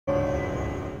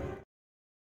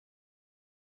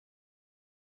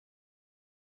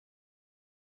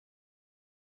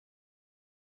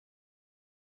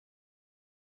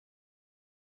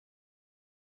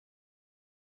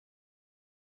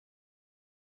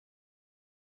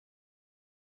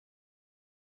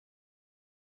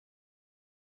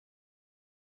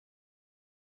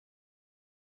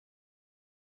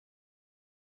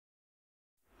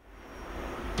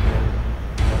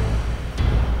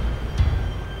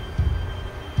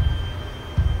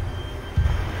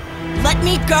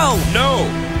me go! No!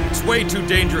 It's way too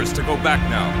dangerous to go back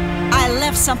now. I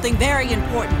left something very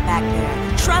important back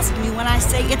there. Trust me when I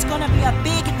say it's gonna be a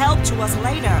big help to us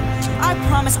later. I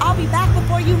promise I'll be back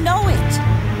before you know it.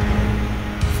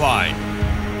 Fine,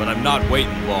 but I'm not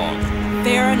waiting long.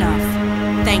 Fair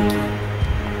enough. Thank you.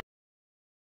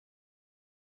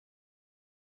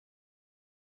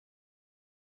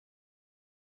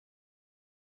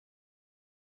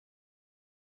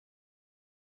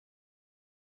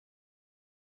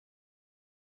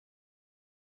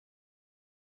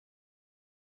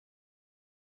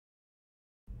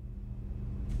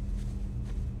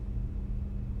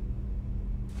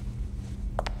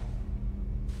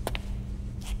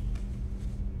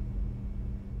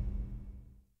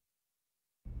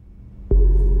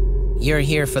 You're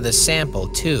here for the sample,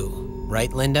 too,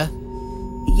 right, Linda?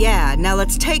 Yeah, now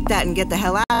let's take that and get the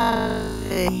hell out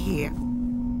of here.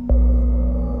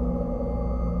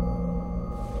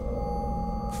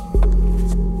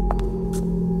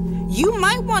 You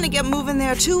might want to get moving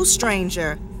there too,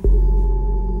 stranger.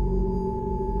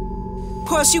 Of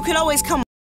course, you could always come.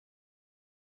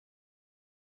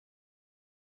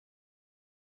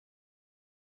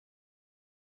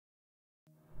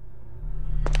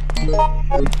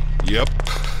 Yep.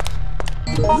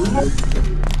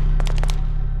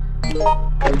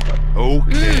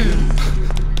 Okay.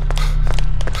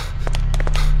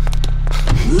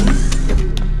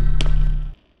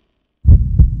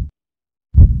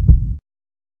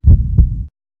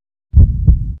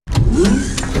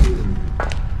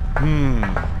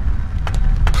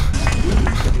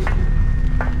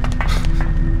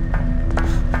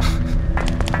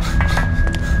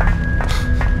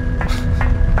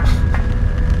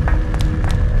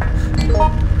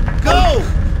 Go!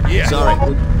 Yeah.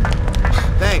 Sorry.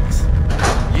 Thanks.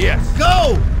 Yes.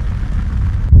 Go!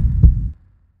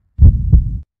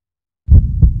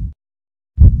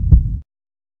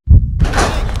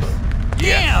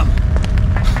 Damn!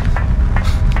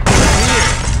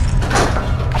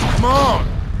 Come on!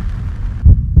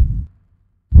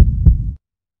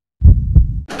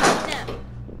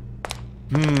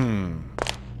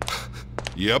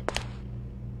 Yep.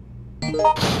 Come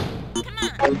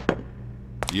on.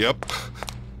 Yep.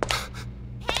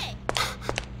 Hey.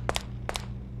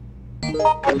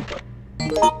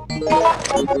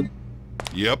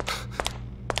 Yep.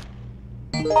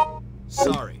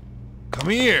 Sorry. Come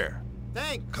here.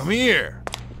 Thanks. Come here.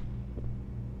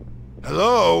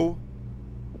 Hello?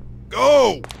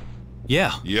 Go!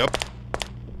 Yeah, Yep.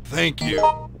 Thank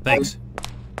you. thanks.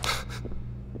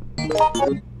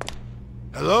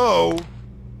 Hello?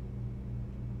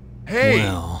 Hey!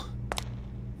 Well...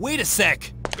 Wait a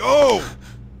sec! Go!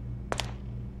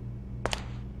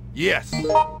 Yes.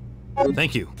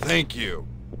 Thank you. Thank you.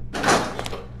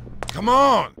 Come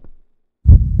on!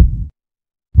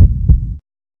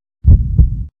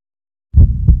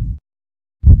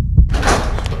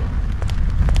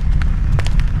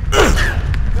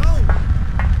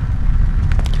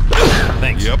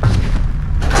 Thanks. Yep.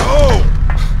 Go!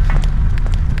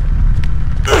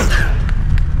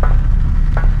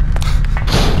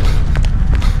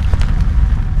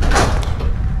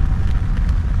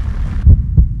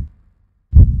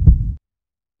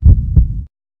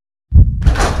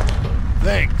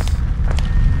 Thanks.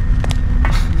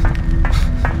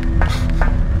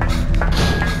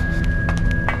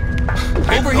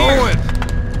 Keep Over going.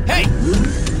 here! Hey!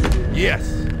 Yes.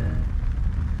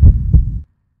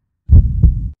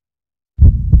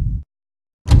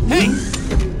 Hey!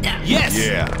 Yes!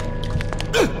 Yeah.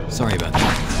 Sorry about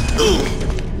that.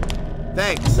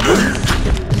 Thanks.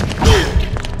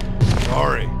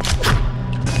 Sorry.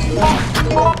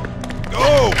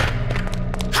 Go!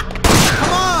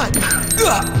 Come on!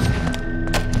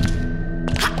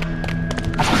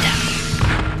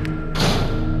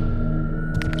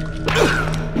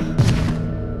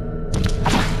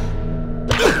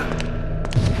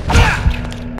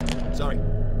 Sorry.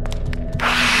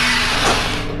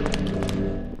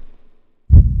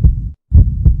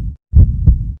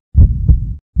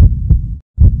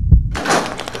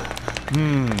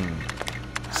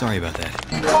 Sorry about that.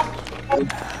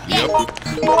 Yep.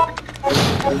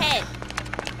 Head.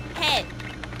 Head.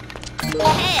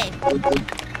 Hey.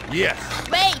 Yes.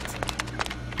 Wait.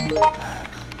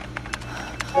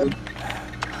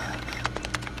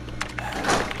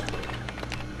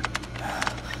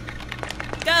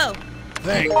 Go.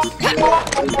 Thanks.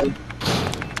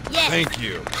 Yes. Thank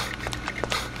you.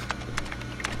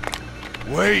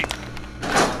 Wait.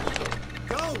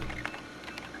 Go!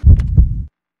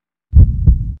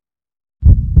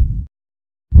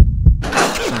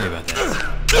 Sorry about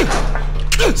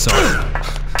that. Sorry.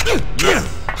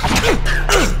 Yes.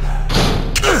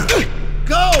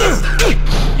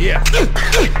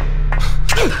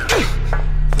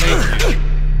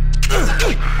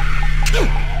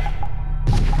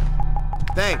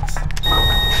 Thanks.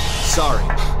 Sorry.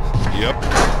 Yep.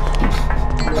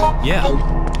 Yeah.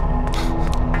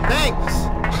 Thanks.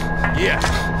 Yes.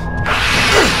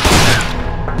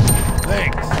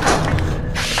 Thanks.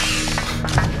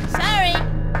 Sorry.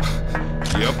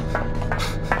 Yep.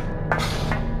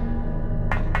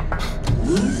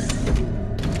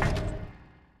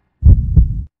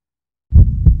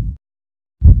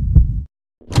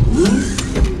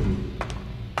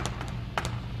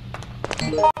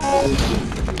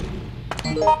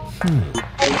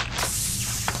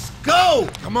 Go!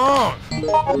 Come on.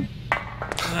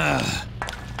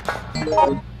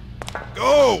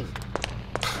 Go.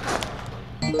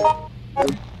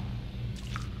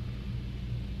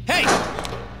 Hey!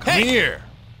 Come here.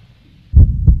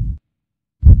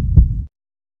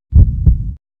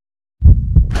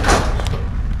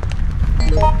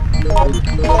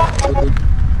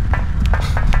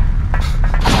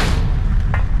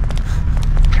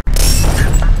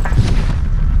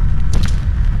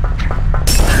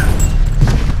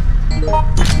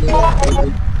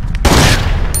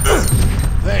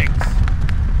 Thanks.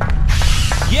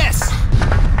 Yes!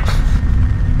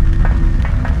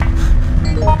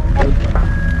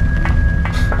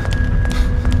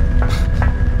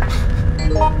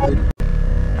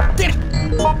 Did it!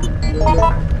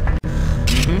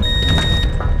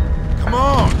 Come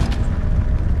on.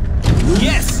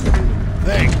 Yes!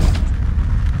 Thanks.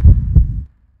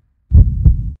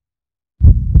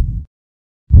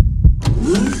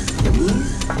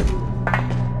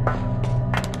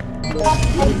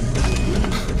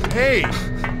 Hey.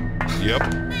 Yep.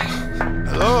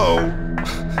 Hello.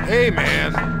 Hey,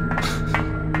 man.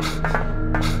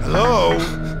 Hello.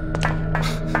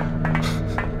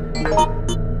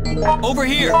 Over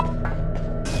here!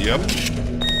 Yep.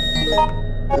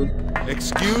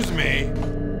 Excuse me.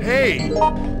 Hey.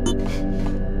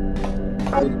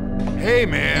 Hey,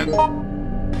 man.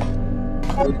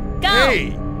 Go.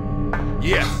 Hey.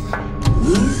 Yes.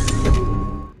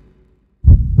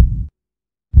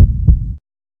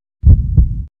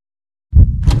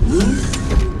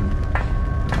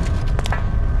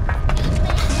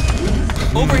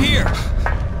 Over here!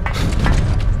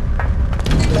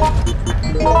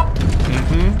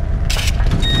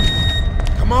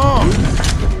 Come on.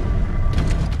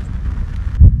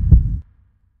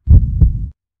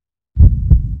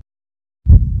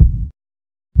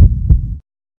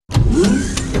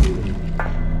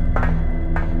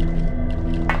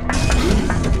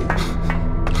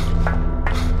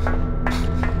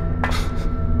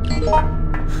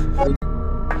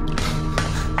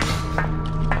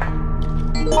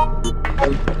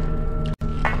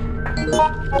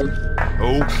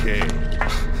 Okay.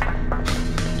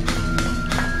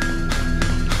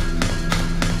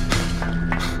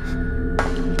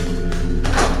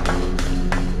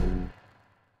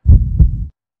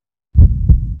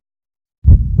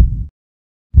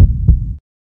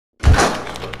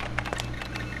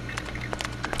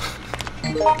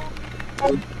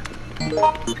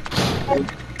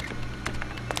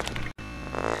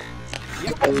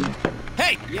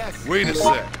 Hey! Yes. Wait a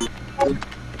sec.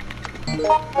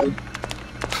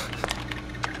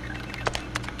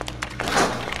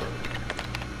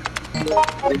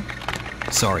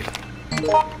 Sorry.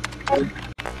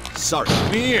 Sorry.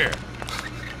 Come here.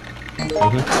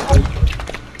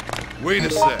 Wait a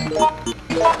sec.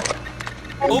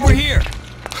 Over here!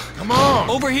 Come on.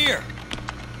 Over here!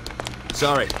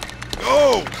 Sorry.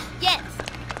 Go. Yes.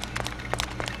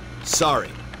 Sorry.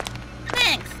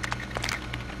 Thanks.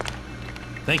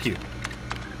 Thank you.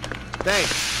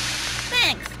 Thanks.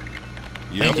 Thanks.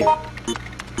 Yep. Thank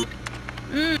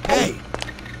you. Hey.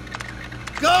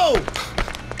 Go!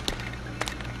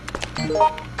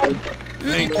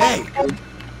 Thank Hey. you.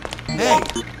 Hey.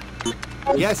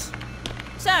 Yes.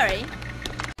 Sorry.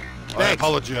 I Thanks.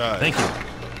 apologize. Thank you.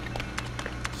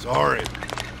 Sorry.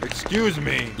 Excuse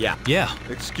me. Yeah. Yeah.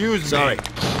 Excuse me. Sorry.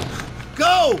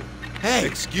 Go! Hey.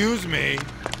 Excuse me.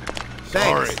 Thanks.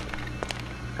 Sorry.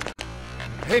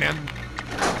 Hey, man.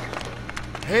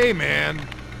 Hey, man.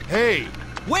 Hey,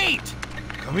 Wait!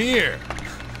 come here.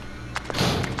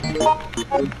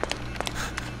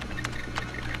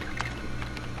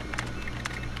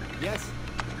 Yes.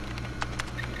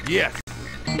 Yes.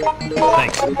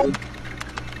 Thanks.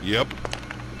 Yep.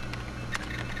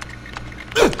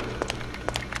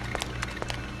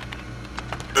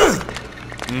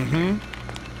 Mm-hmm.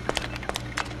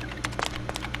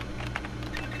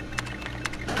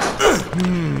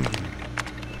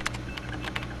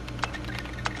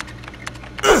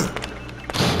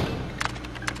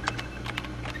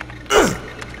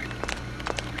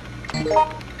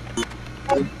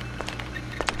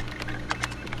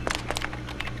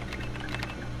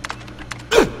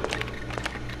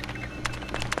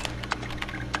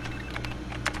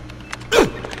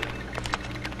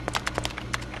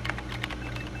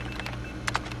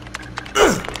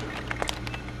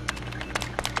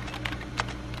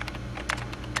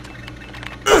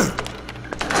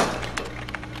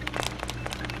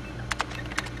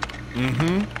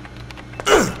 Mm-hmm.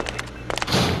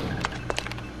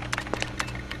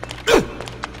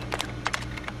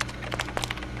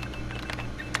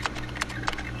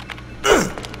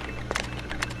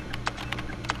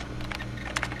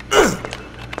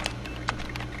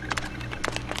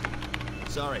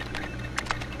 Sorry.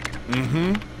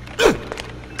 Mm-hmm.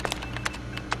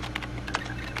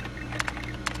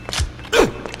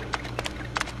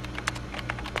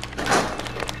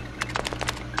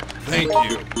 Thank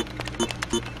you.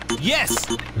 Yes!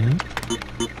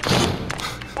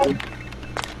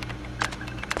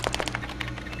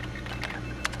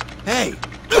 Hey!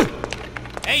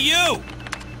 Hey, you!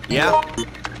 Yeah?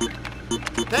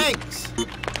 Thanks!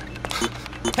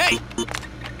 Hey!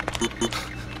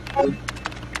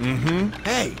 Mm-hmm.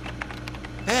 Hey!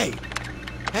 Hey!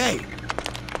 Hey!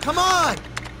 Come on!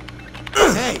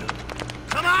 Hey!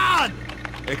 Come on!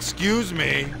 Excuse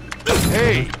me.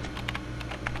 Hey!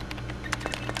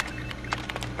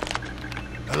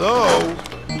 Hello?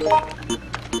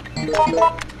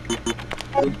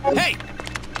 Hey!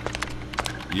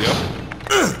 Yep.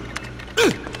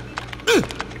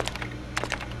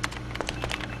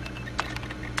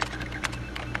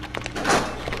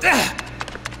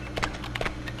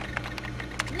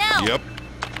 No. Yep.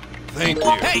 Thank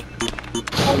you. Hey!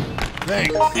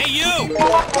 Thanks. Hey, you!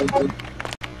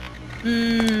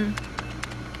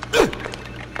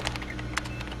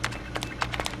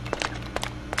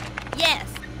 Yes.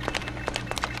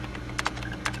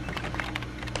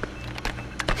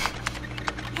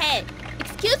 Hey.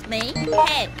 Excuse me.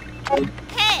 Hey.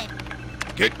 Hey.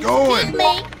 Get going. Excuse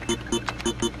me.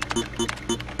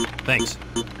 Thanks.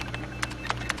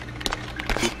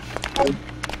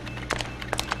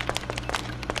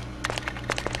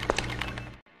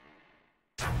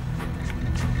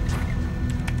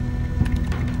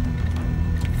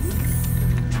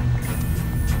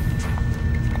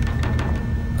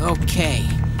 Okay.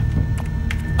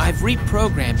 I've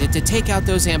reprogrammed it to take out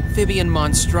those amphibian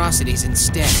monstrosities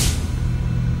instead.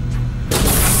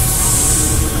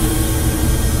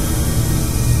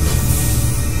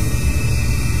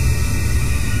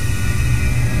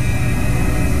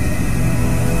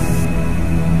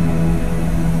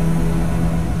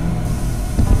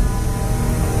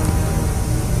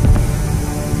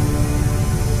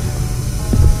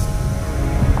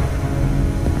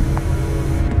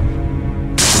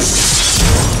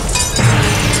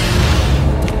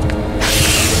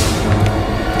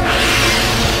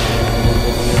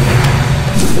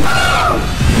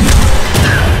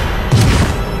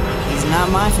 Not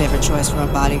my favorite choice for a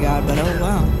bodyguard, but oh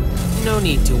well. No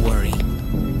need to worry.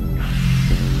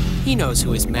 He knows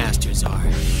who his masters are.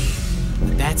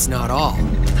 But that's not all.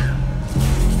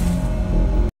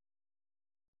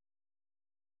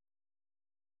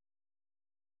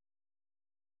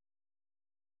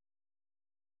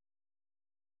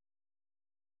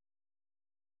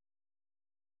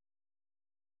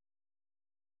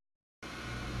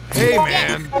 Hey,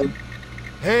 man.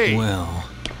 Hey. Well,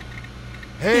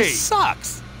 Hey. this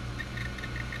sucks.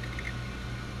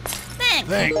 Thanks.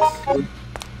 Thanks.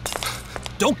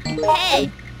 Don't.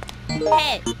 Hey.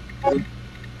 Hey.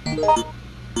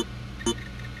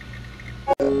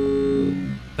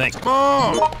 Thanks. Come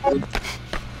on.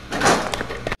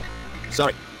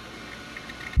 Sorry.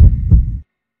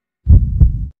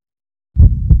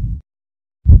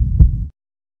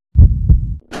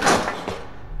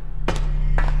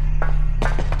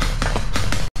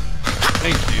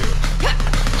 Thank you.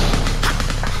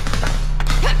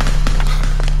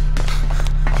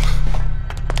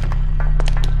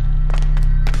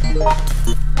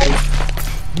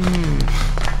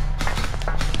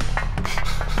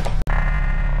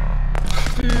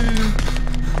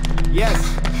 Yes.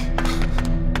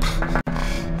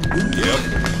 Yep.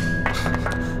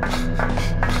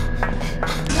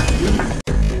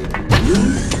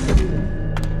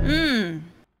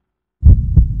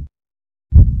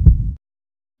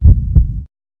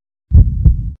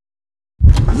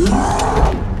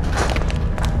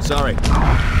 Sorry.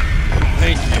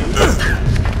 Thank you.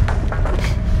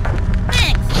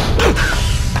 Thanks.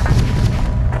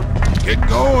 Get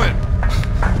going.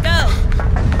 Go.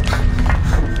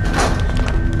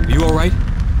 Are you all right?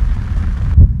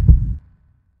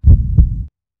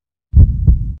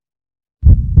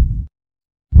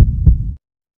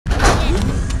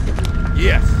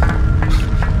 Yes.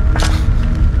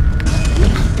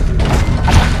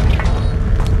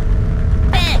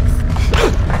 Thanks.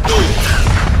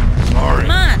 Sorry.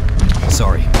 Come on.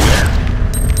 Sorry.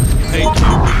 Thank you.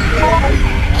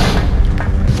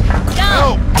 Go.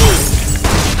 Help.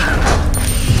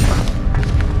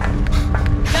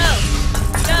 Go.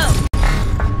 Go.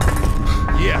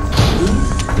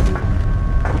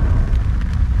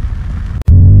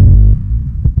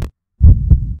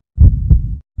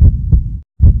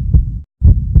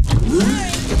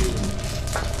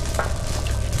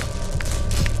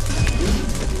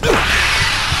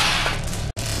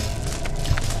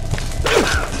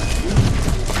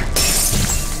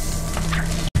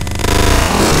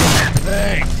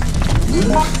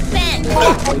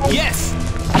 Thanks. Yes!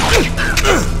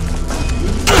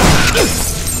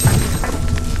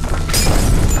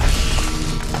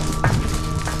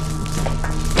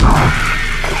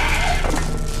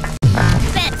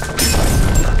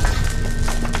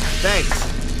 Thanks.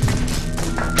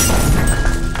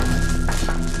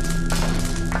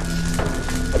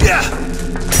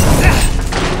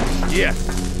 Yes.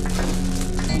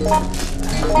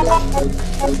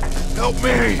 Help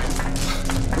me.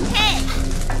 Hey.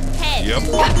 Hey. Yep.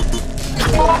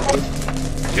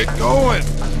 Get going.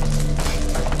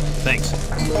 Thanks.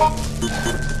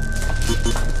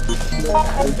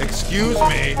 Excuse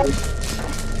me.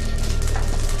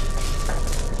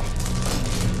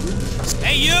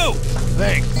 Hey, you!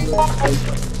 Thanks.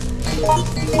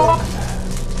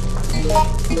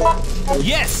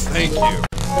 Yes! Thank you.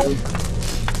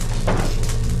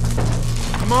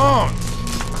 Come on.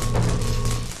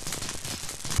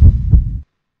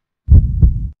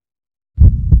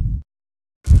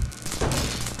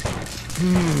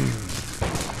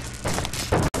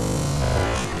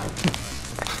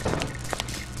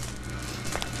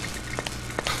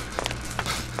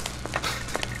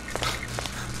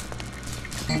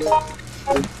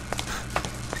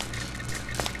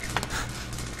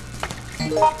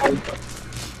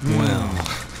 Well...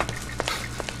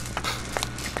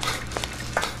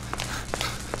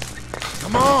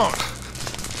 Come on.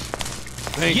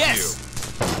 Thank Yes! you.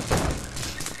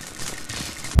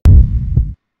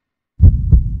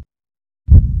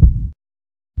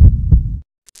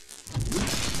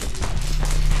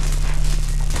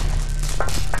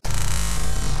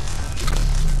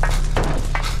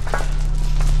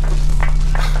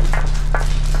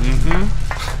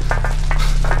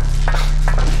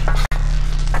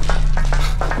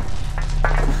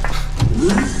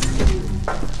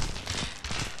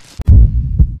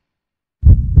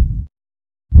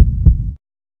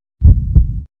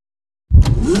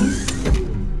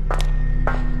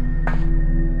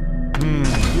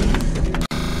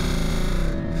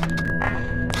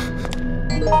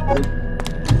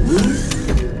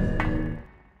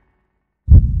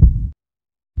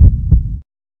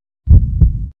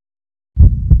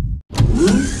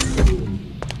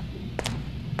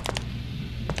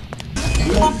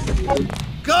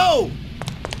 Go!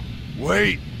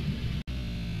 Wait.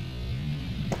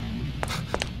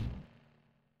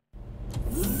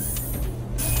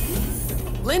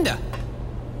 Linda!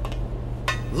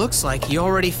 Looks like he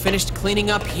already finished cleaning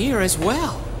up here as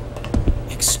well.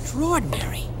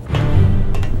 Extraordinary.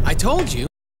 I told you.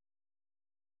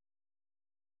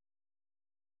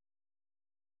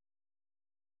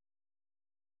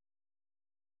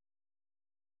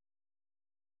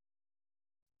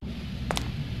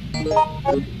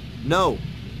 No.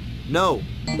 No.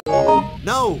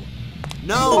 No.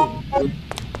 No.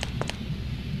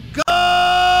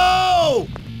 Go!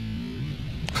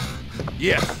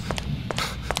 Yes.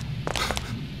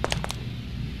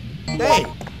 Hey.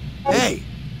 Hey.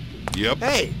 Yep.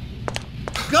 Hey.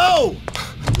 Go!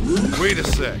 Wait a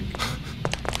sec.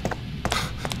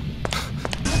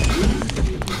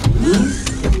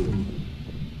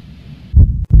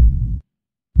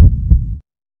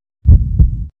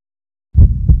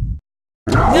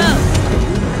 Go.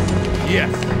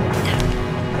 Yes.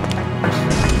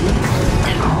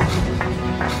 Go.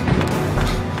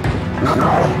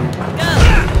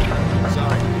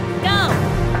 Sorry. Go.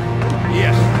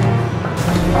 Yes.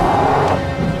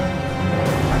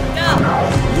 Go.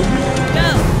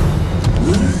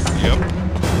 Go.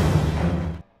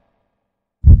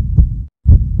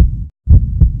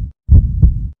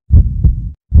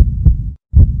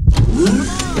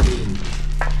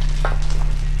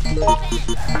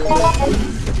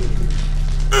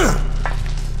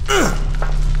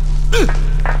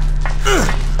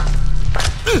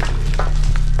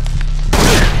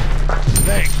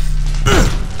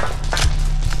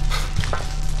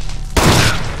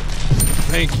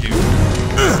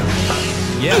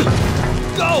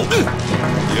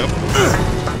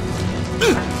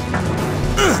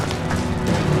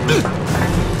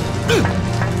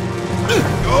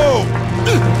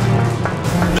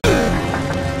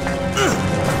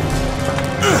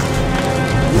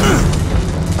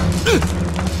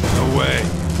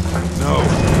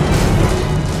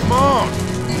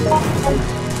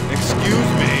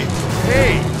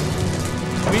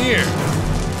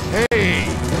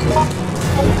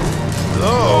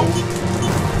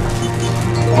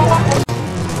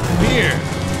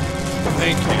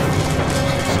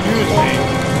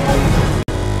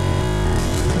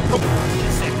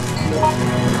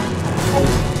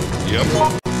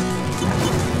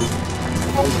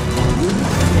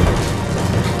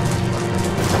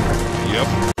 Yep.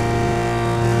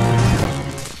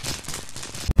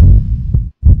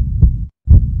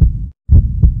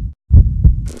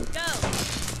 Go.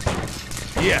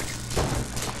 Yes.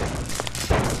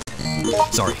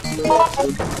 Sorry.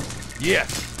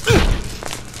 Yes.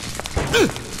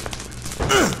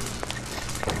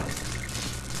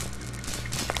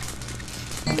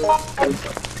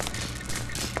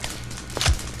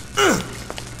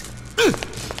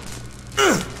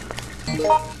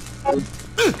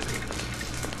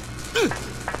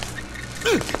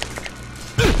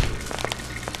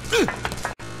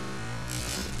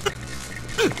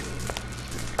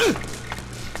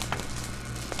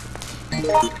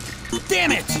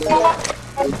 Damn it!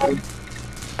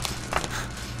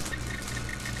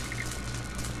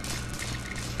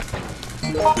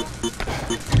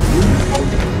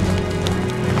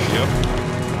 Yep.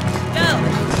 Go.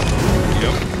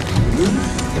 Yep.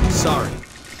 Sorry.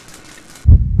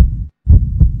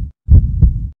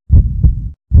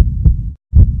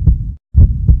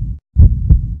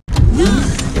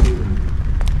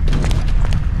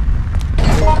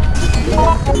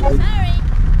 Sorry.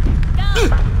 Go.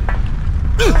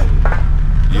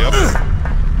 Yep.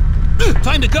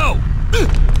 Time to go!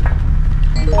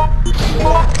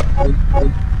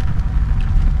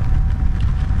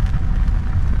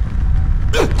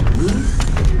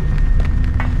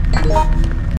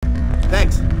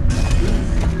 Thanks.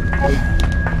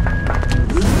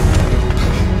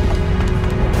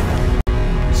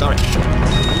 Sorry.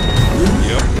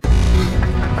 Yep.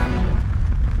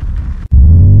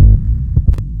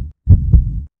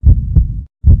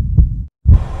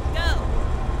 Go.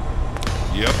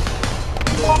 Yep.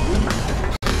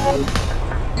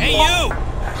 Hey, you!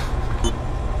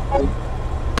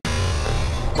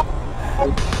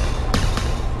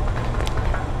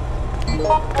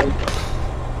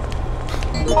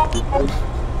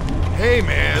 Hey,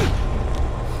 man.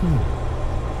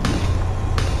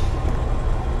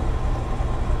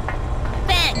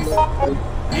 Thanks.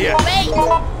 Yes. Wait.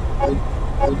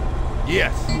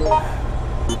 Yes.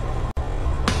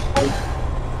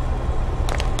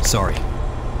 Sorry.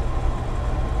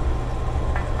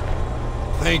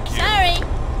 Thank you. Sorry.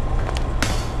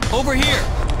 Over here!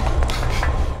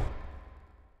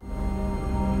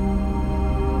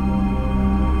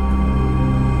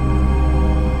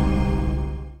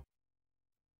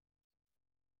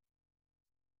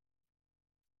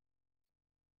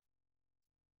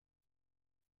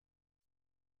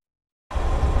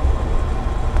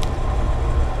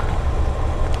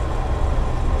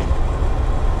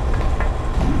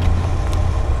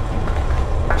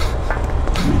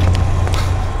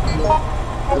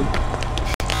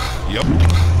 Yep.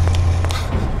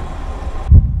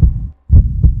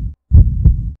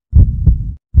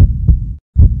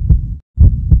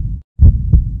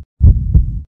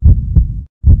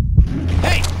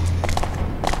 Hey!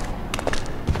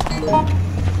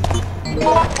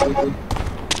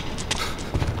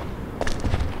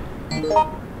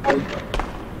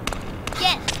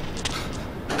 Yes.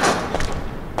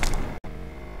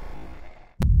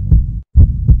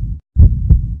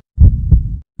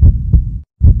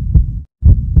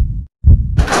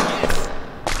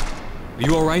 Are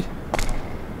you alright?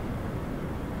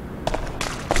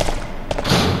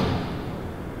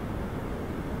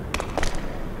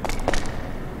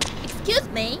 Excuse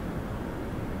me.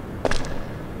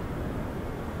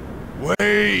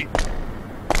 Wait.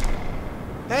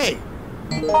 Hey.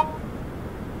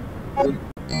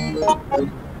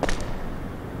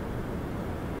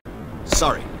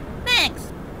 Sorry.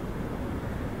 Thanks.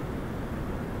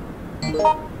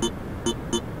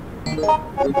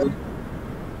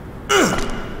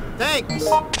 Thanks.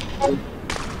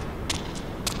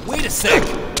 Wait a sec!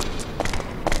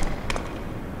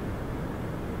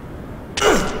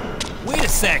 Wait a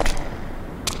sec!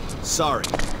 Sorry.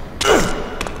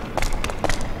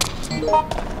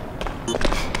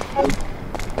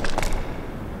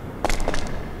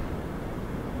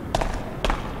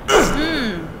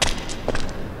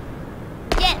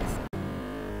 Yes.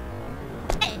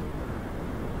 Hey.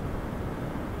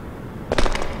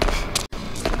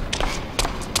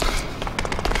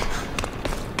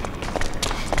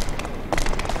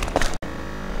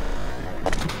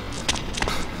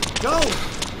 Go.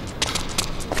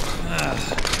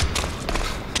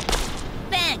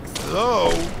 Thanks.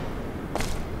 So.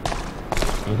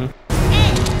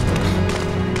 Hey.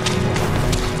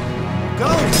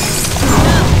 Go.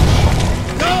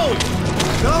 Go.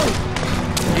 Go.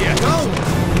 Yes. Go.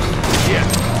 Yes.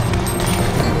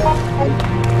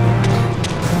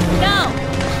 Go.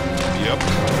 Yep.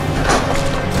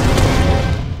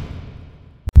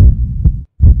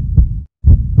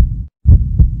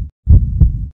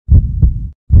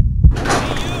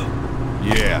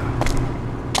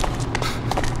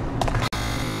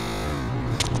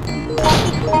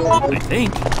 I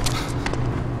think.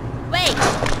 Wait.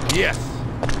 Yes.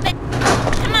 But,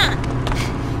 come on.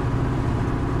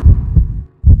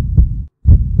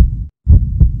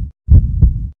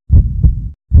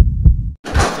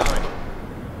 Sorry.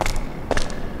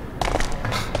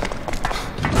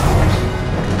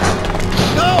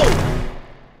 Go!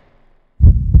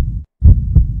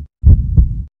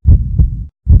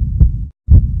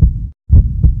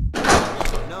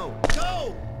 No.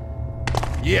 Go!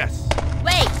 Yes.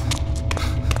 Wait.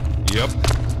 Yep.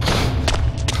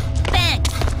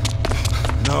 Thanks.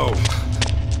 No.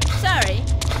 Sorry.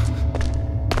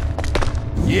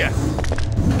 Yes.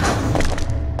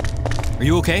 Are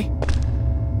you okay?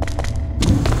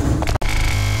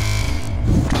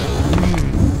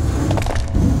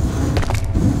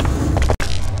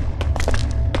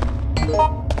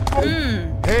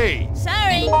 Hey.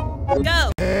 Sorry.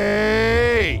 Go.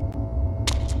 Hey.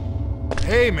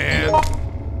 Hey, man.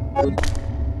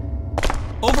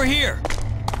 Over here!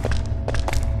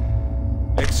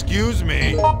 Excuse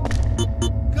me. Go!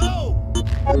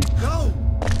 Go!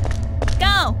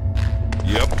 Go.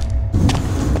 Yep.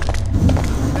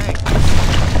 Thanks.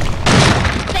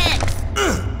 Thanks.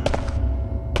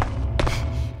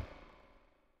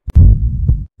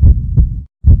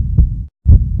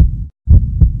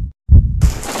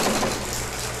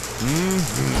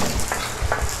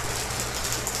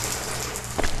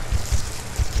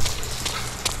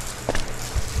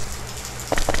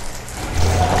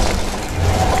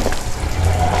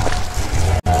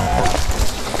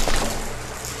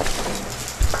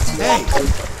 Hey!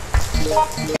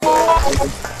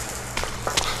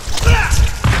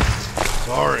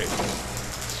 Sorry.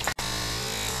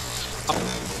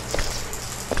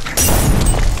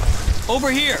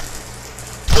 Over here!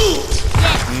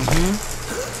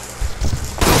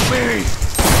 Me.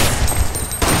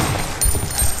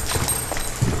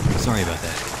 Sorry about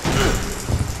that.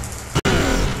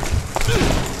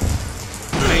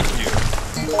 Thank you.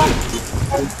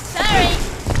 Sorry.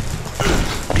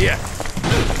 Yes.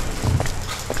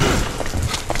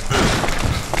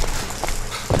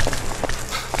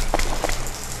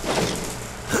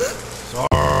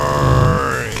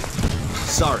 Sorry.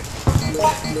 Sorry.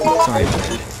 Sorry about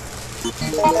that.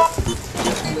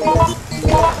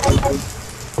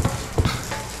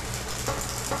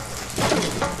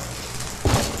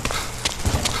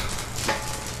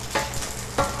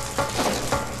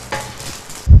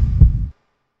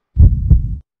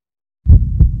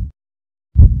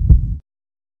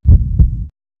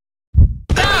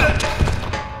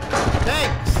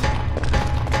 Thanks.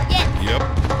 Yes. Yep.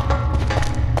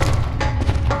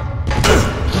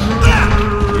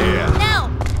 Yeah. No.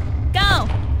 Go.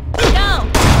 Go.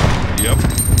 Yep.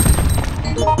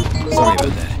 Sorry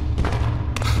about that.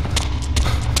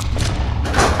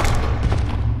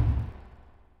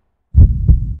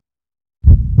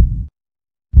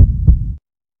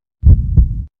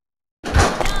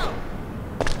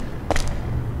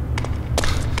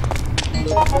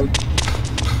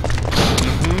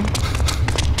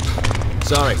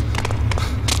 Sorry.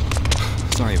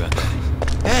 Sorry about that.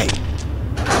 Hey!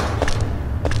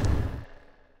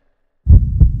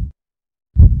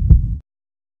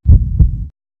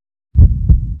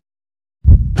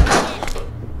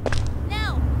 No.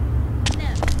 No.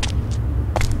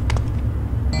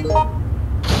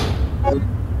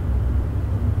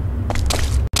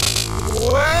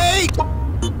 Wait!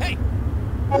 Hey!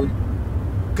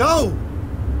 Go!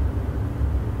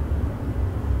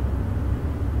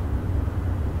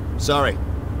 Sorry.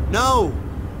 No!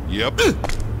 Yep.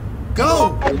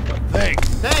 Go! Thanks.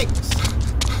 Thanks!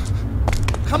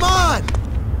 Come on!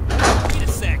 Wait a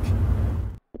sec.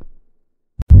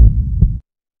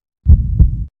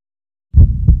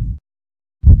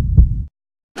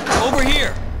 Over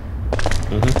here!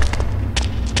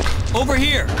 Over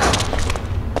here!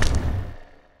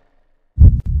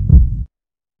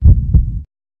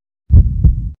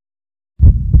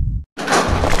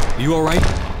 You alright?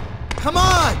 Come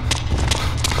on!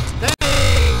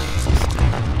 Thanks!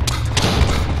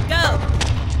 Go.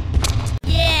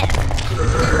 Yes.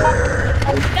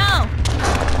 Go.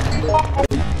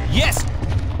 Yes!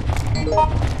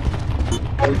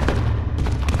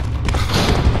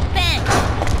 Thanks.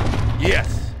 Yes.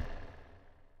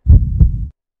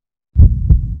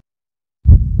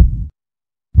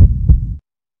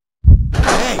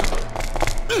 Hey!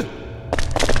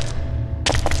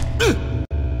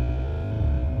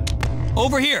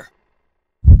 Over here!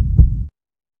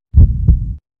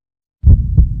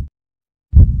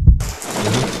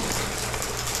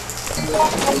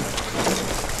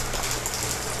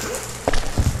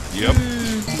 Yep.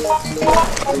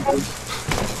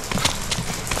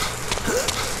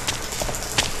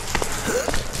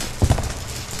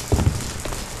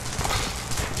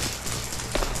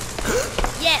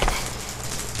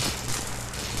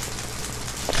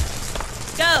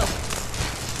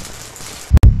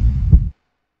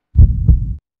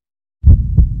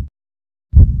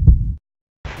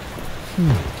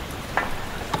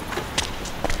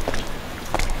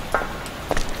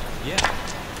 Yeah.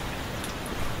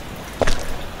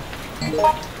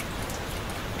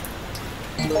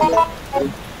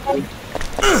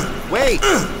 Wait!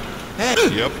 Hey!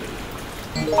 Yep.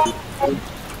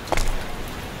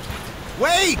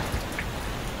 Wait!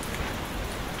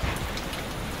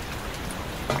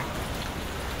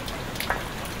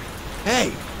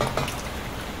 Hey!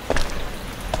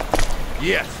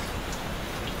 Yes.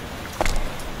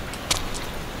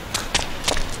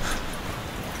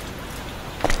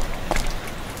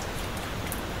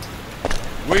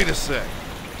 Wait a sec.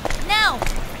 No!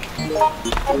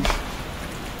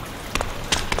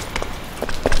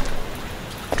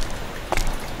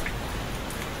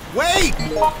 Wait!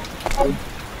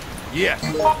 Yes.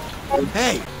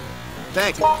 Hey!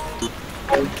 Thanks.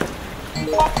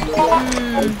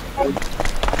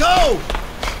 Go!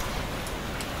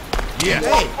 Yes.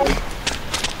 Hey!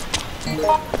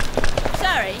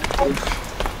 Sorry.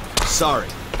 Sorry.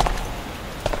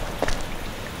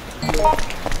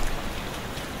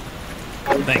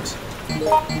 Thanks.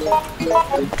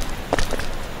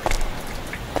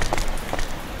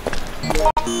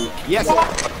 Yes.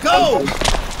 Go!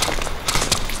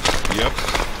 Yep.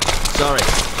 Sorry.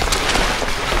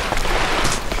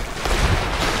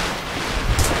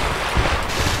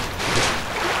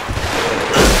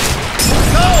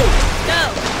 Go! Go!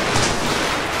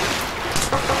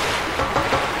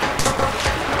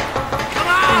 Come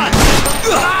on!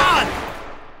 Come on!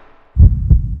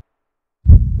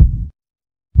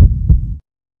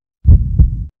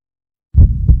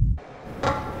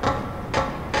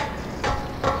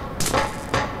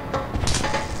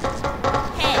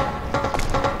 Hey!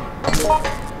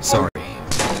 Sorry.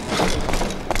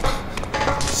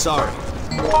 Sorry.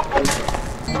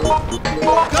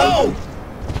 Go! Go!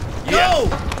 No!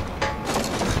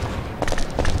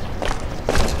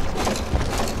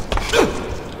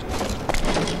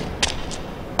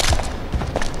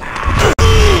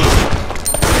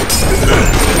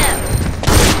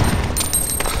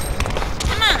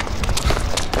 Come on!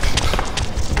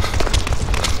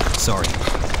 Sorry.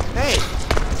 Hey!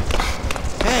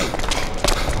 Hey!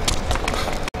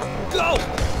 Go!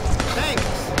 Thanks!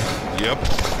 Yep.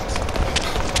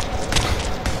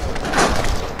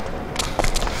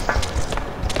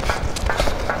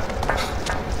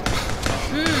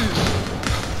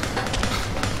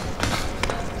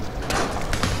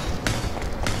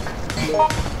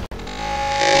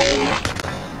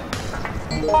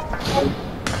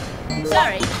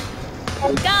 Sorry.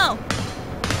 Go!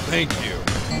 Thank you.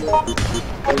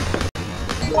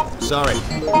 Sorry.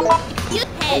 You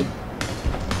hey!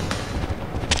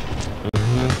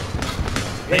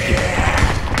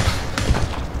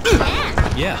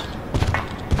 Yeah! Yeah.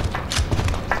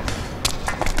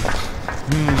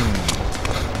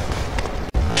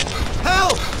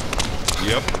 Help!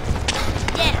 Yep.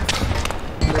 Yes!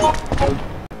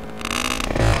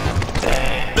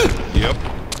 Yep.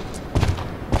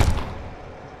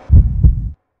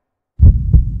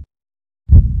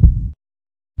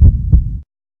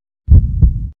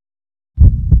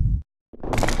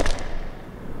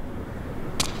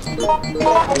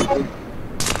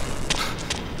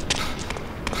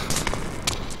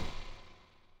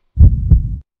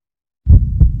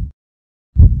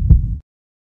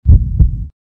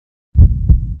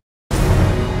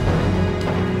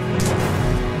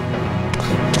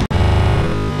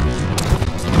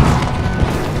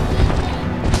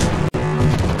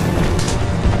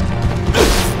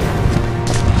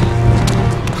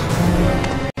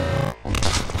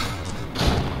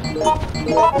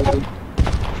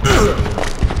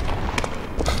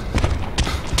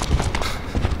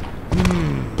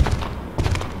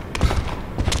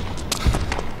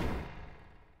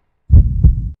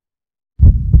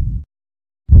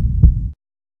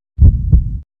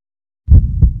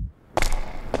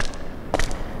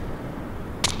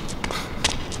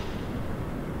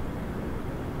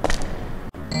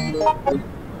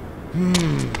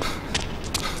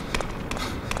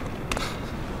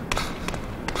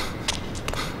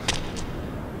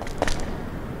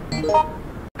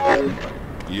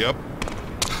 Yep.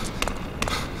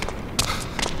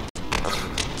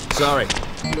 Sorry.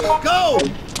 Go!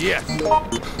 Yes.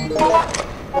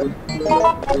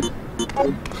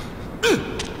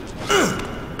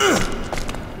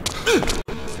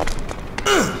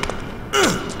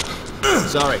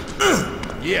 Sorry.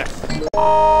 Yes.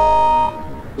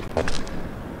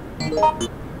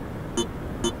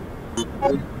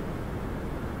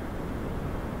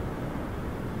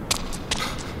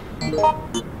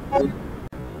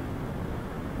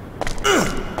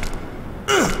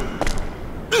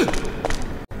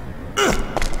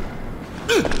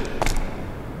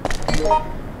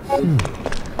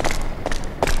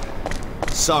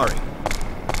 Sorry.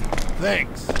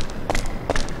 Thanks.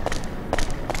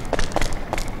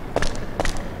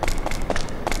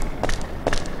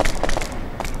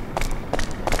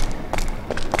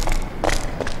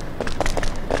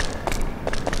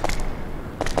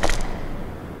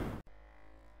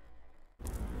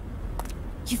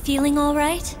 You feeling all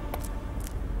right?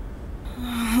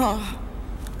 Help!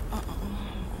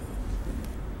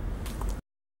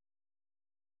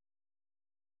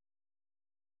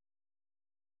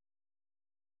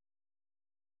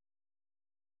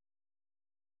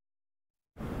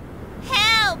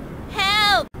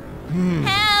 Help!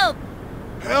 Help!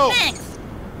 Help! Thanks!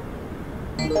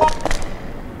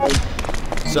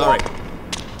 Sorry.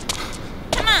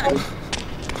 Come on!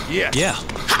 Yes. Yeah.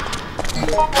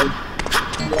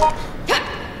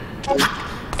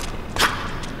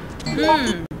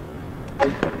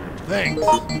 Thanks.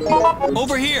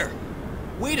 Over here.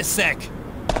 Wait a sec.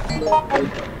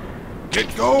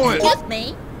 Get going. Excuse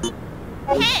me?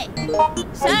 Hey!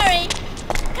 Sorry!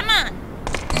 Come on!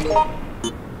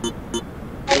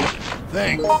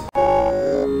 Thanks.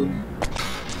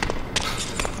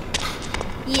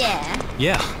 Yeah.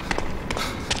 Yeah.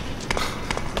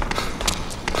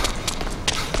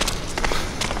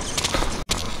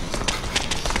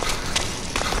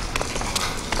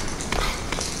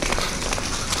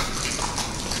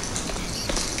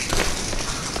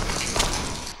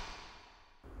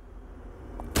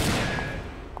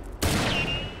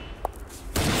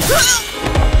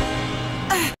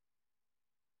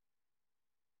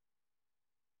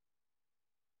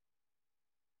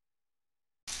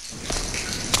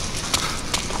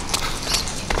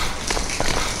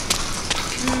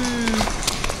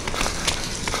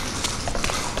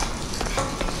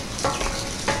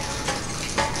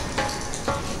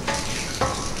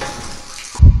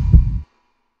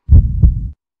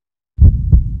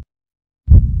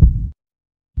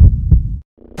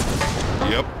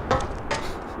 Yep.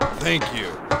 Thank you.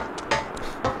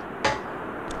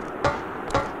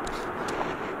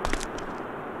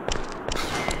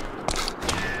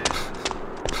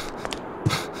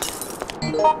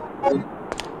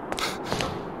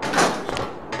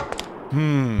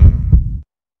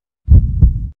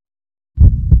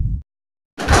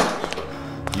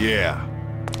 Yeah.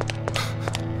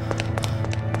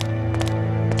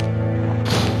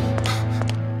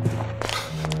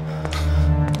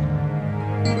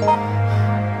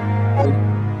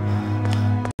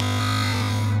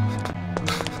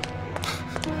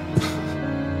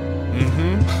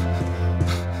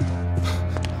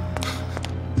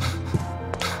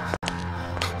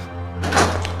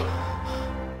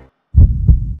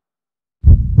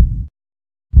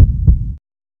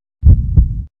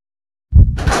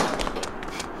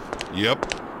 Yep.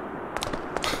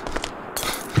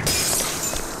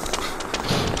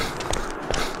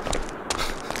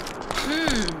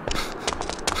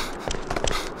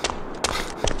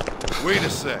 Wait a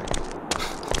sec.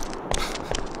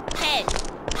 Hey!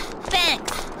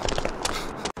 Thanks!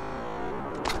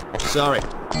 Sorry.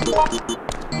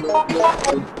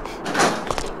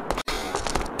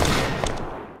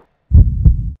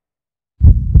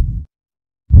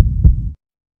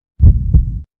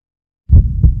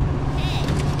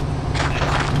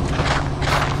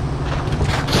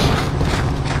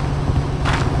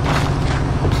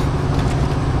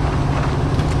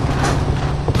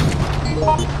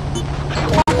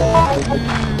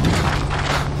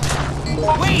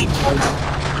 Wait!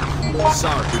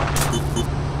 Sorry.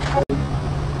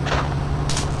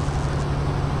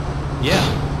 Yeah.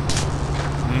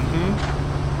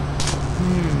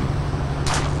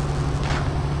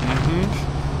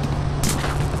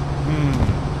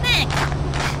 Thanks!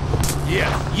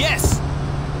 Yes. Yes!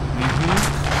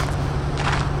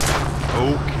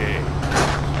 Okay.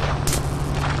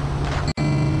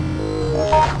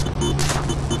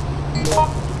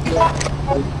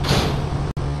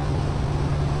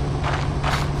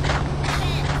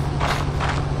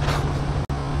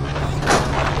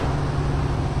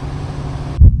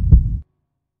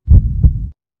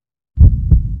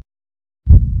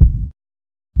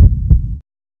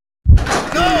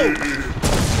 Go!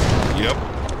 Yep.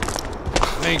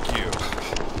 Thank you.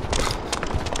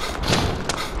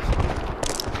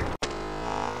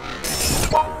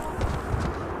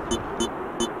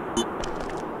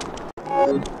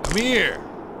 Come here.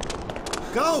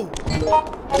 Go!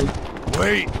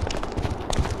 Wait.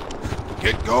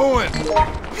 Get going.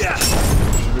 Yeah!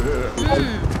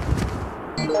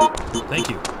 Thank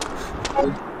you.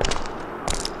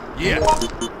 Yes.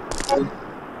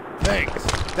 Thanks.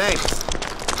 Thanks.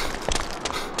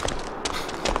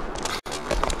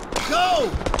 Go!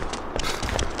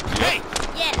 Hey!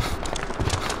 Yes!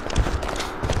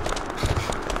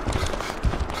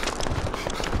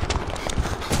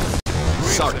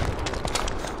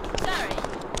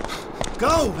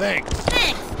 Go! Thanks.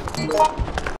 Thanks.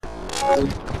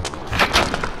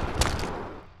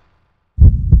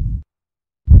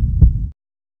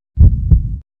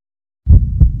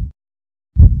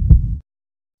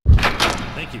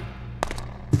 Thank you.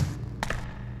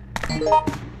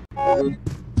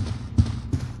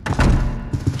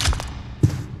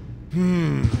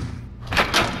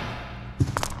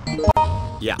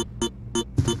 Yeah.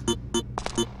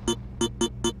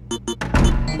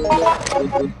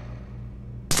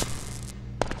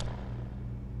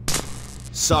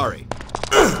 Sorry.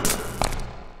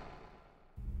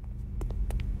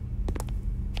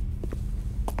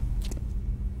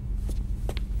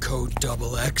 Code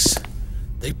XX.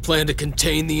 They plan to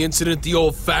contain the incident the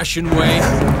old-fashioned way,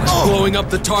 by blowing up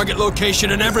the target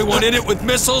location and everyone in it with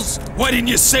missiles? Why didn't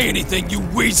you say anything, you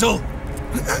weasel?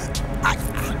 I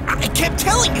kept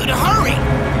telling you to hurry!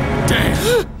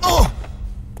 Damn! Oh!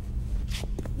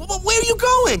 Well, where are you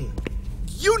going?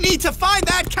 You need to find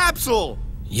that capsule!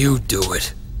 You do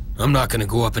it. I'm not gonna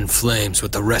go up in flames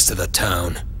with the rest of the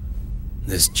town.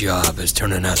 This job is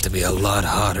turning out to be a lot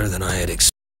hotter than I had expected.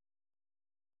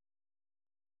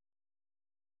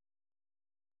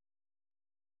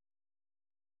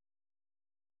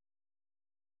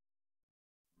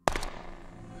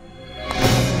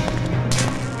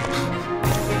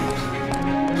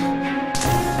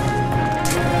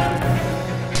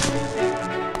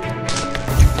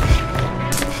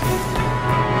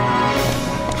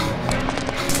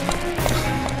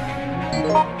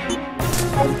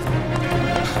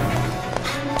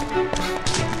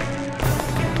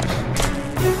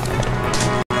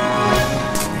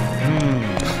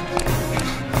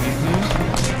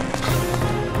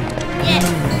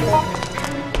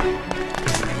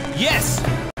 Yes!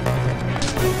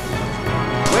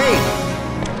 Wait!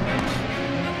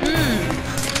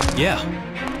 Yeah.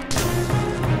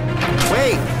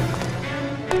 Wait!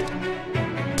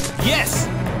 Yes!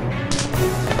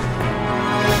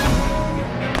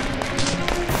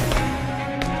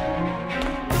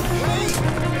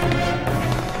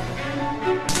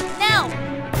 No.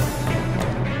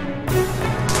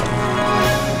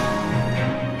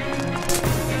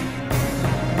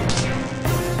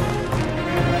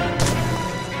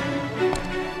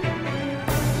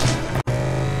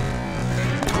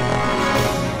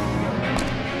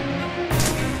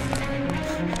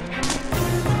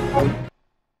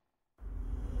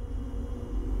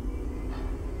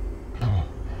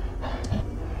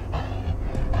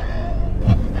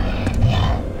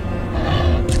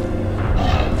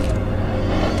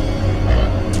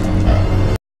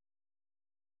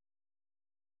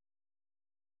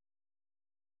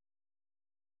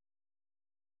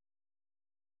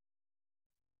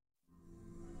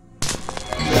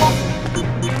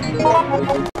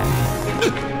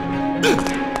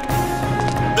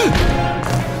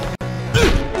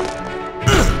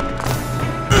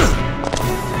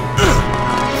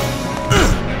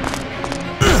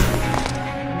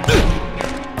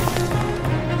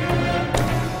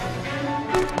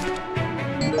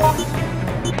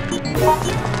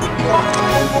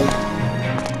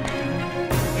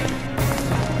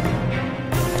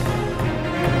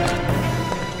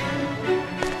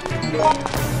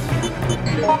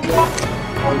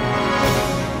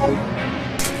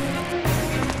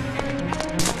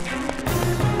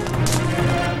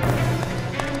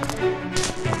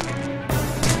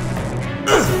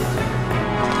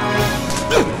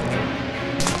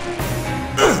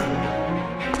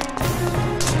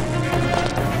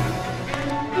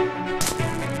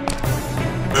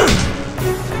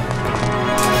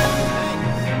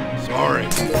 Sorry.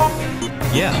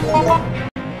 Yeah.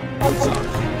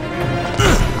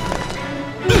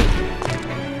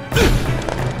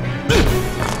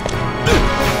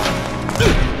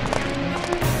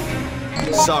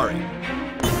 Sorry.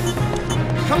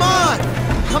 Come on!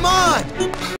 Come on!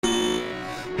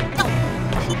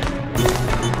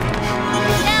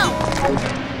 No.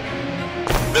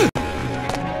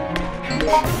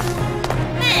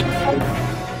 Thanks.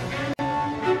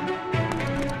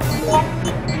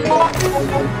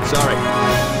 Sorry.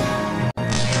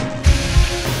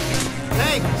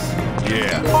 Thanks!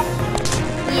 Yeah.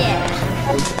 Yeah.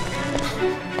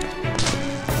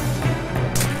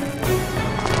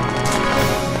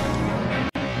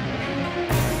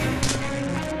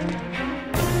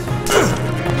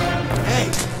 Hey!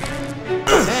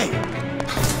 Hey!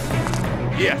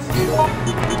 Yes.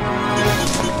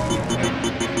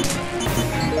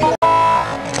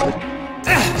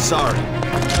 Sorry.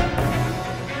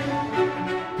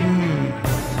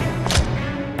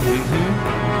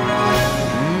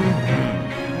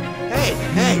 Hey!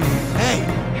 Hey! Hey!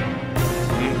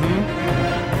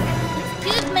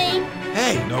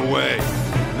 way.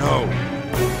 No.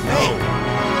 No.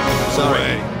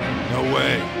 Sorry. No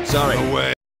way. Sorry. No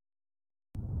way.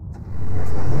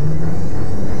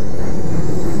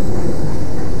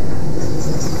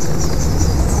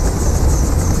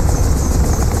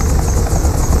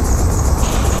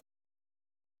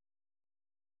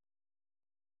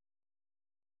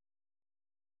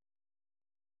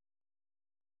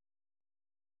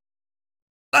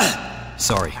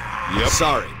 Sorry. Yep.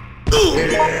 Sorry.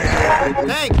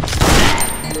 Thanks.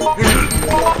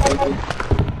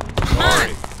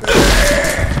 Sorry.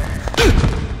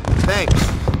 Thanks.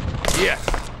 Yes.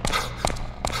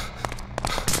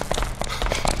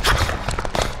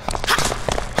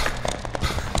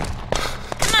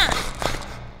 Come on.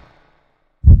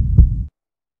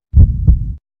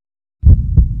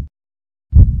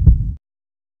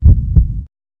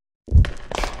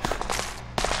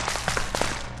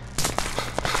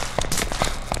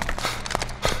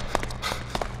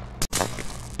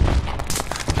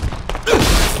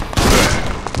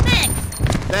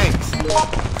 Thanks.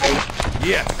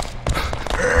 Yes.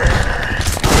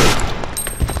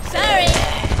 Sorry.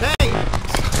 Thanks.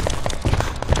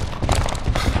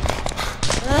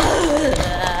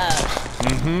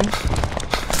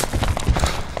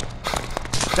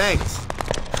 Thanks.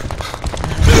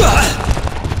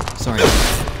 Sorry.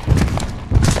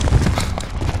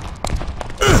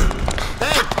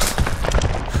 Thanks.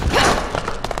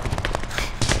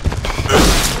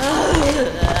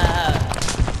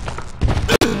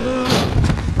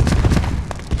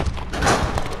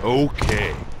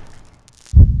 Okay.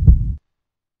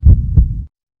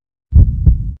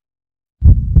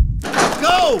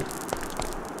 Go!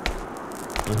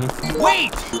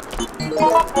 Wait!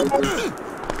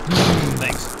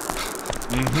 Thanks.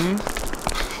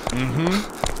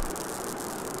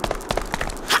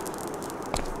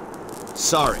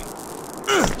 Sorry.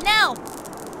 No.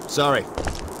 Sorry.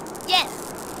 Yes.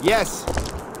 Yes.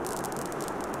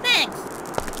 Thanks.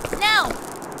 No.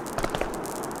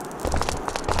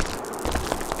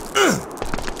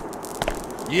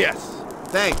 Yes.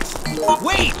 Thanks.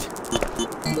 Wait!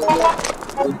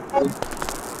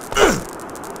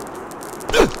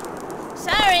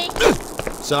 Sorry.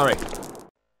 Sorry.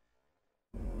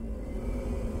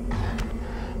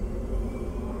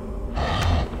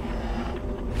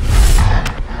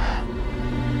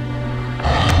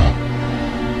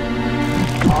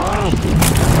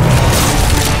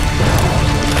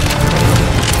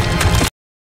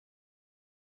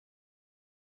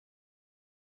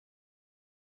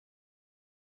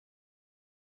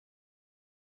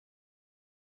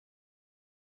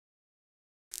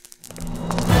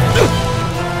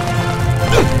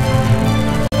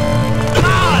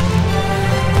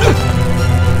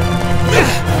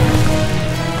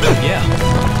 Yeah.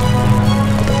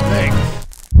 Thanks.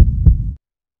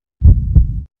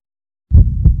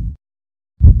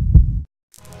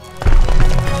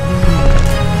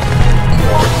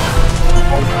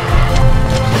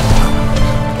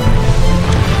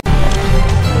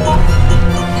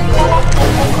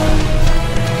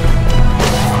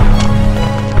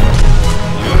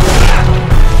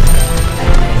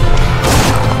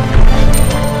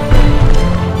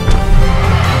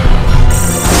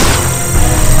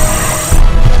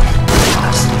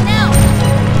 No.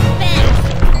 Thanks.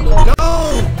 Go!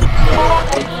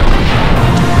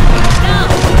 No.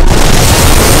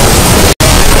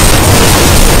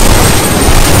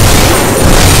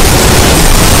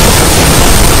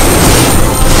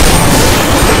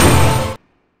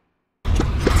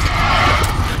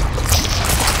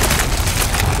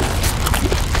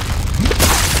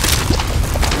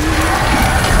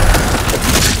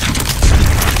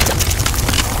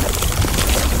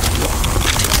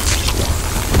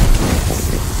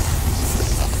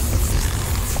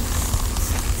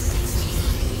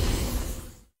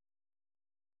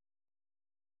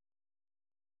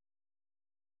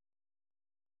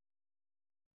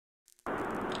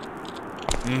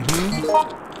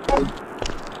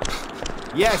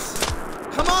 Yes.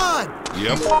 Come on!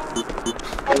 Yep.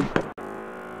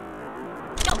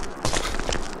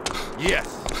 Yes.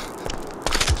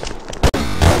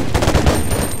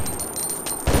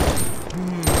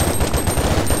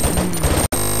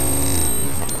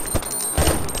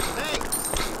 Thanks.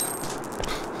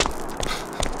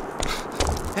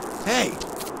 Hey!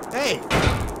 Hey!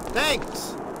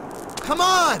 Thanks! Come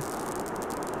on!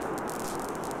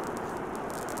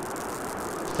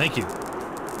 Thank you.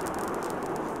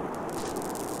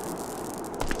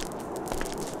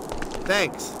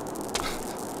 Thanks.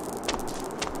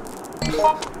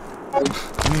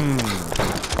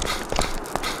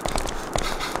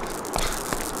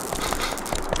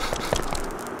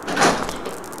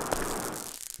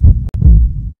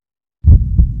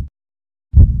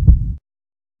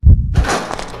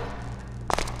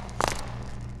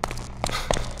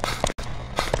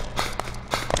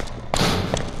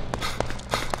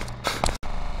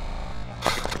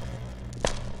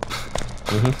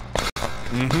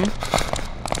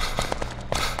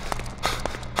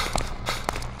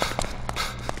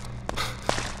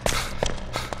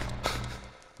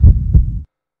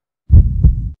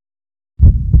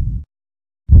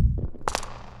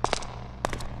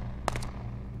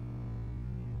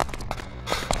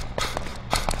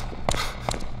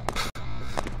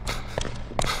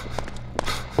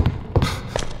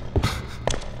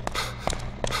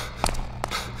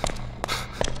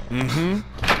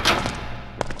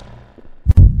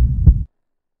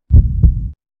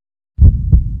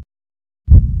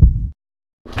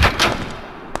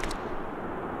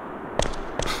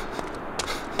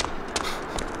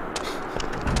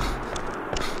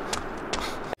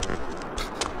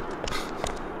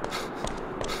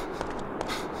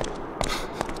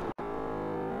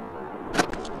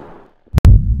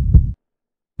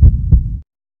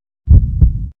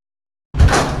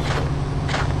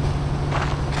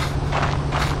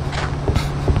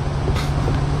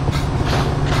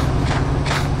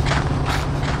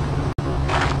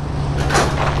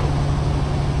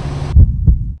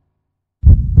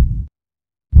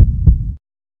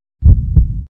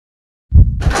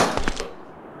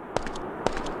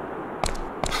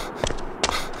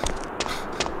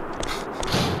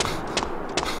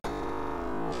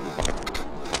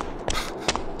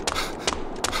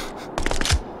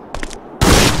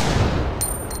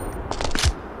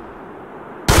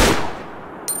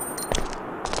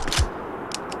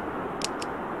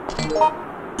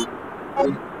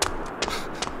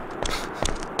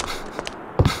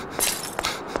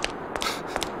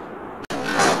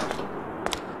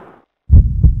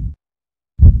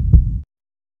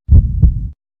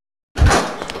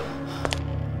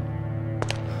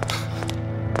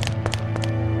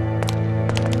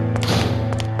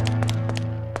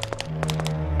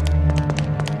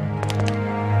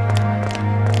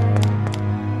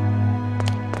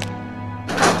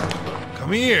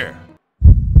 Come here.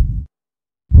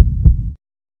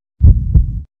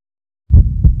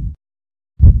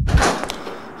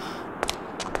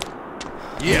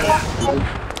 Yes.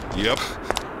 Yep.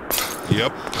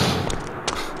 Yep.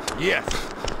 Yes.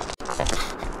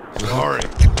 Sorry.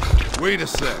 Wait a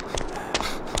sec.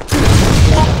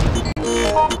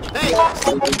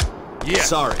 Thanks. Yes.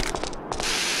 Sorry.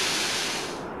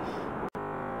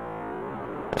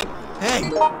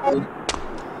 Hey.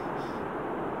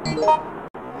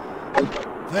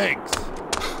 Thanks.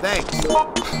 Thanks.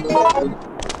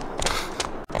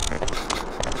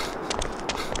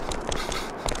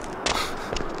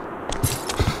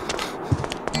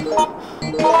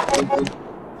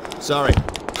 Sorry.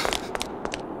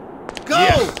 Go!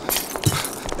 Yes.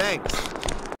 Thanks.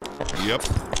 Yep.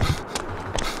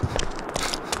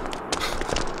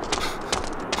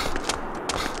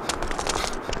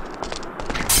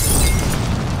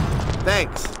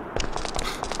 Thanks.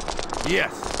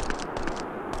 Yes.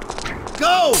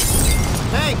 Go!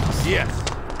 Thanks. Yes.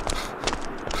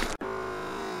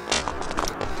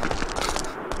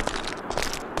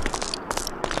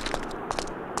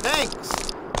 Thanks.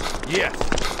 Yes.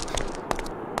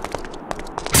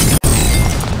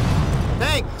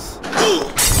 Thanks.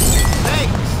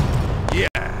 Thanks.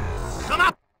 Yes. Come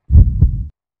up.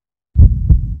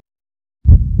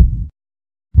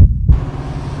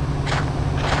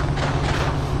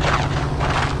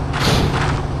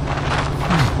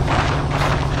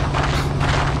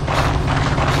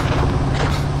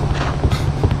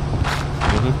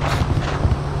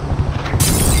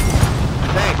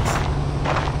 Thanks.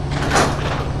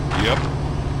 Yep.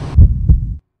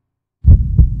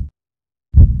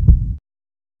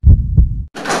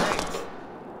 Thanks.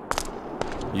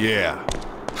 Yeah.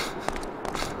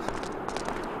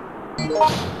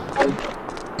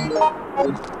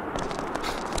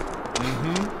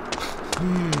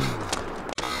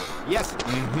 Yes.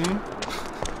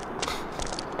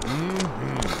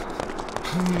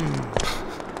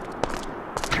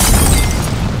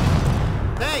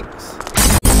 Thanks.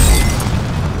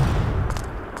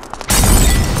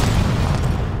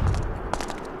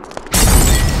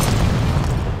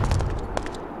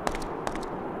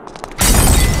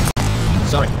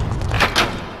 Sorry.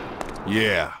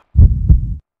 Yeah.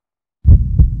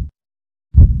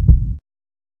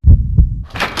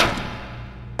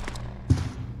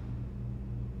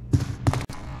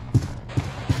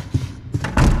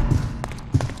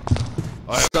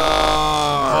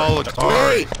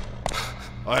 Wait.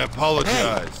 I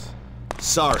apologize.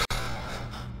 Sorry.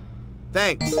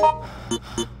 Thanks.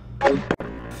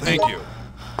 Thank you.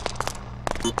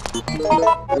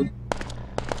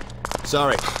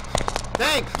 Sorry.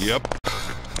 Thanks. Yep.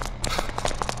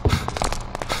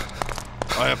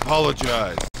 I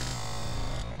apologize.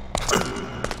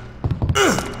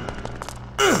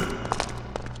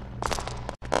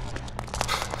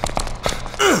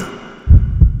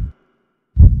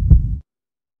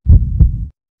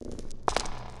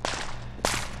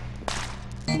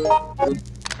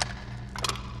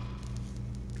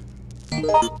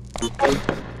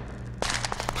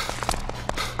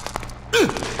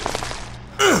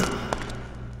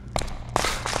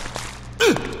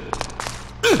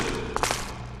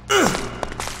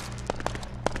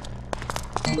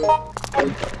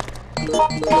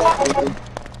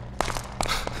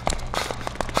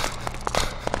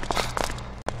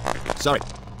 Sorry.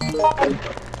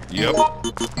 Yep.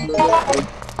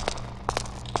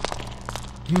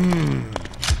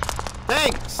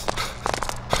 Thanks.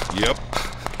 Yep.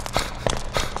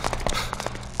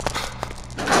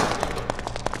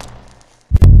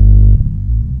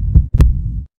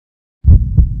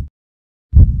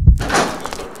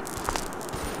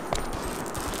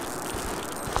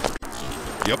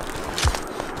 Yep.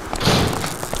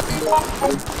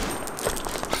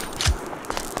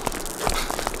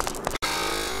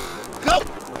 Go!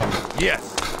 Yes.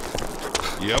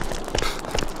 Yep.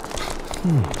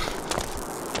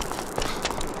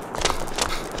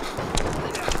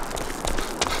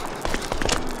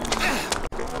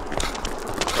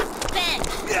 Ben!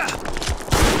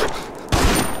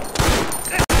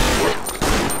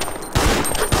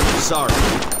 Sorry.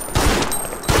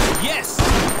 Yes!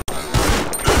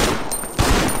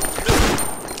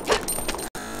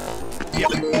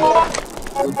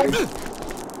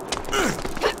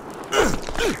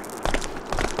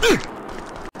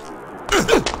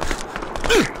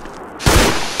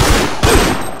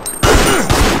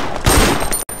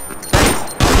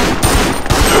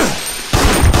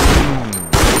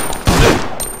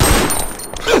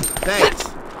 Thanks.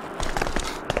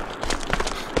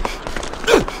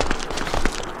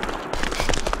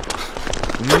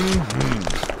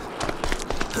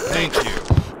 Thank you.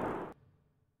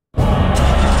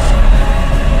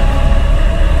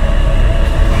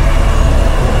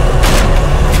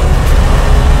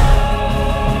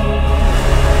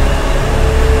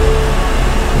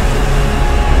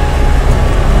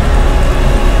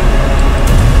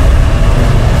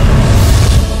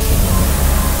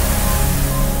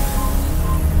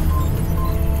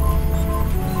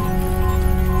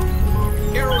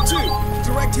 Arrow 2,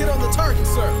 direct hit on the target,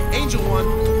 sir. Angel 1,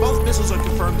 both missiles are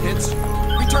confirmed hits.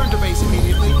 Return to base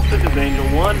immediately. This is Angel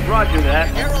 1, roger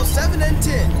that. Arrow 7 and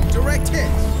 10, direct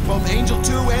hits. Both Angel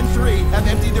 2 and 3 have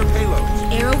emptied their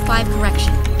payloads. Arrow 5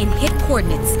 correction. In hit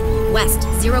coordinates. West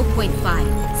 0.5.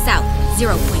 South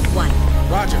 0.1.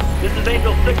 Roger. This is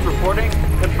Angel 6 reporting.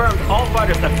 Confirmed all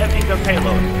fighters have emptied their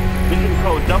payload. Mission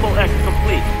code XX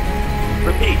complete.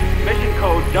 Repeat, mission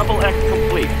code XX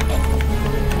complete.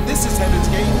 This is Heaven's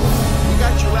Gate. We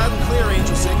got you loud and clear,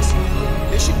 Angel 6.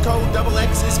 Mission code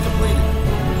XX is completed.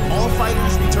 All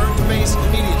fighters return to base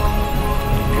immediately.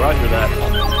 Roger that.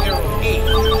 Arrow 8,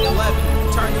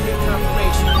 11, target hit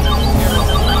confirmation. Arrow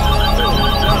 3,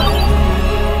 9.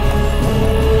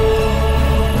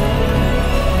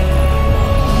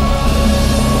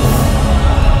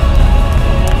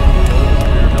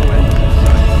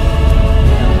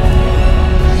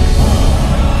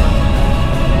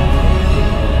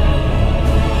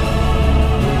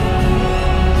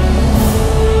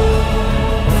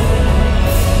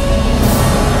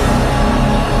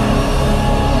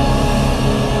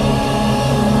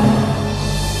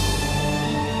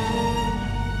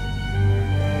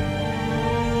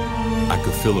 I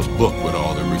could fill a book with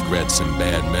all the regrets and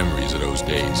bad memories of those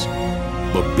days.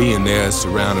 But being there,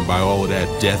 surrounded by all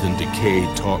that death and decay,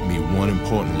 taught me one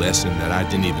important lesson that I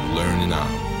didn't even learn in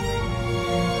army.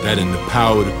 That in the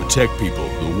power to protect people,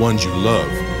 the ones you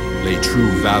love, lay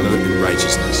true valor and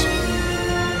righteousness.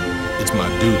 It's my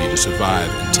duty to survive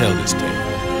and tell this tale.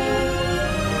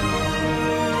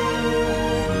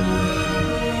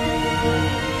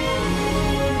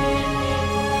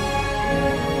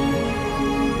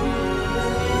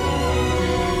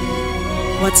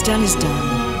 What's done is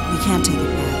done. We can't take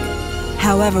it back.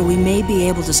 However, we may be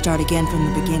able to start again from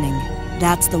the beginning.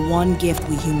 That's the one gift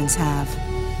we humans have.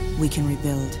 We can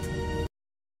rebuild.